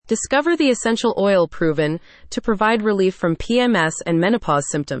Discover the essential oil proven to provide relief from PMS and menopause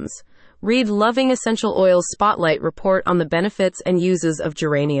symptoms. Read Loving Essential Oils Spotlight Report on the benefits and uses of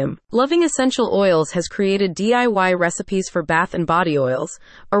geranium. Loving Essential Oils has created DIY recipes for bath and body oils,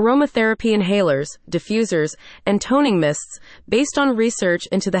 aromatherapy inhalers, diffusers, and toning mists based on research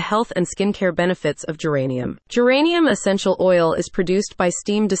into the health and skincare benefits of geranium. Geranium essential oil is produced by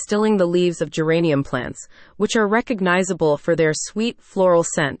steam distilling the leaves of geranium plants, which are recognizable for their sweet floral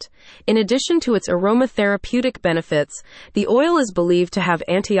scent. In addition to its aromatherapeutic benefits, the oil is believed to have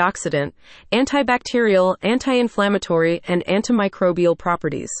antioxidant, antibacterial, anti-inflammatory, and antimicrobial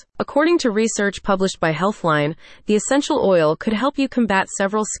properties. According to research published by Healthline, the essential oil could help you combat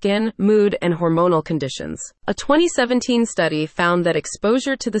several skin, mood, and hormonal conditions. A 2017 study found that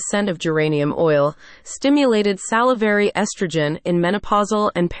exposure to the scent of geranium oil stimulated salivary estrogen in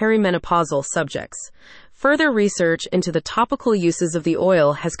menopausal and perimenopausal subjects. Further research into the topical uses of the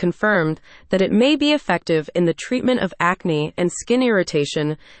oil has confirmed that it may be effective in the treatment of acne and skin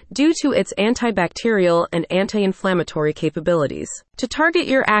irritation due to its antibacterial and anti-inflammatory capabilities. To target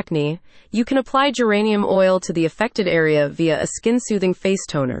your acne, you can apply geranium oil to the affected area via a skin-soothing face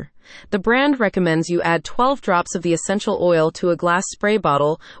toner. The brand recommends you add 12 drops of the essential oil to a glass spray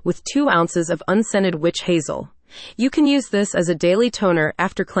bottle with 2 ounces of unscented witch hazel. You can use this as a daily toner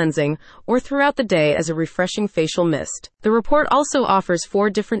after cleansing or throughout the day as a refreshing facial mist. The report also offers 4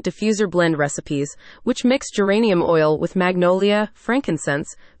 different diffuser blend recipes, which mix geranium oil with magnolia,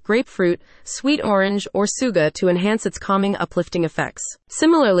 frankincense, grapefruit, sweet orange, or suga to enhance its calming, uplifting effects.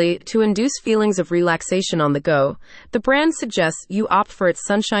 Similarly, to induce feelings of relaxation on the go, the brand suggests you opt for its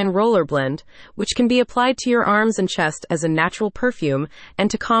Sunshine Roller Blend, which can be applied to your arms and chest as a natural perfume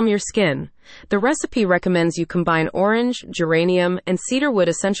and to calm your skin. The recipe recommends you combine orange, geranium, and cedarwood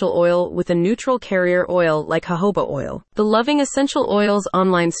essential oil with a neutral carrier oil like jojoba oil. The Loving Essential Oils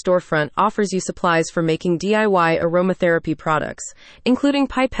online storefront offers you supplies for making DIY aromatherapy products, including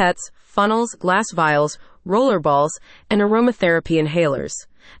pipettes, funnels, glass vials, roller balls, and aromatherapy inhalers.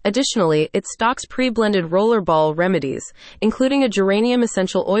 Additionally, it stocks pre-blended roller ball remedies, including a geranium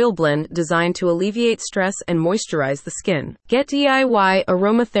essential oil blend designed to alleviate stress and moisturize the skin. Get DIY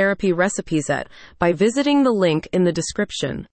aromatherapy recipes by visiting the link in the description.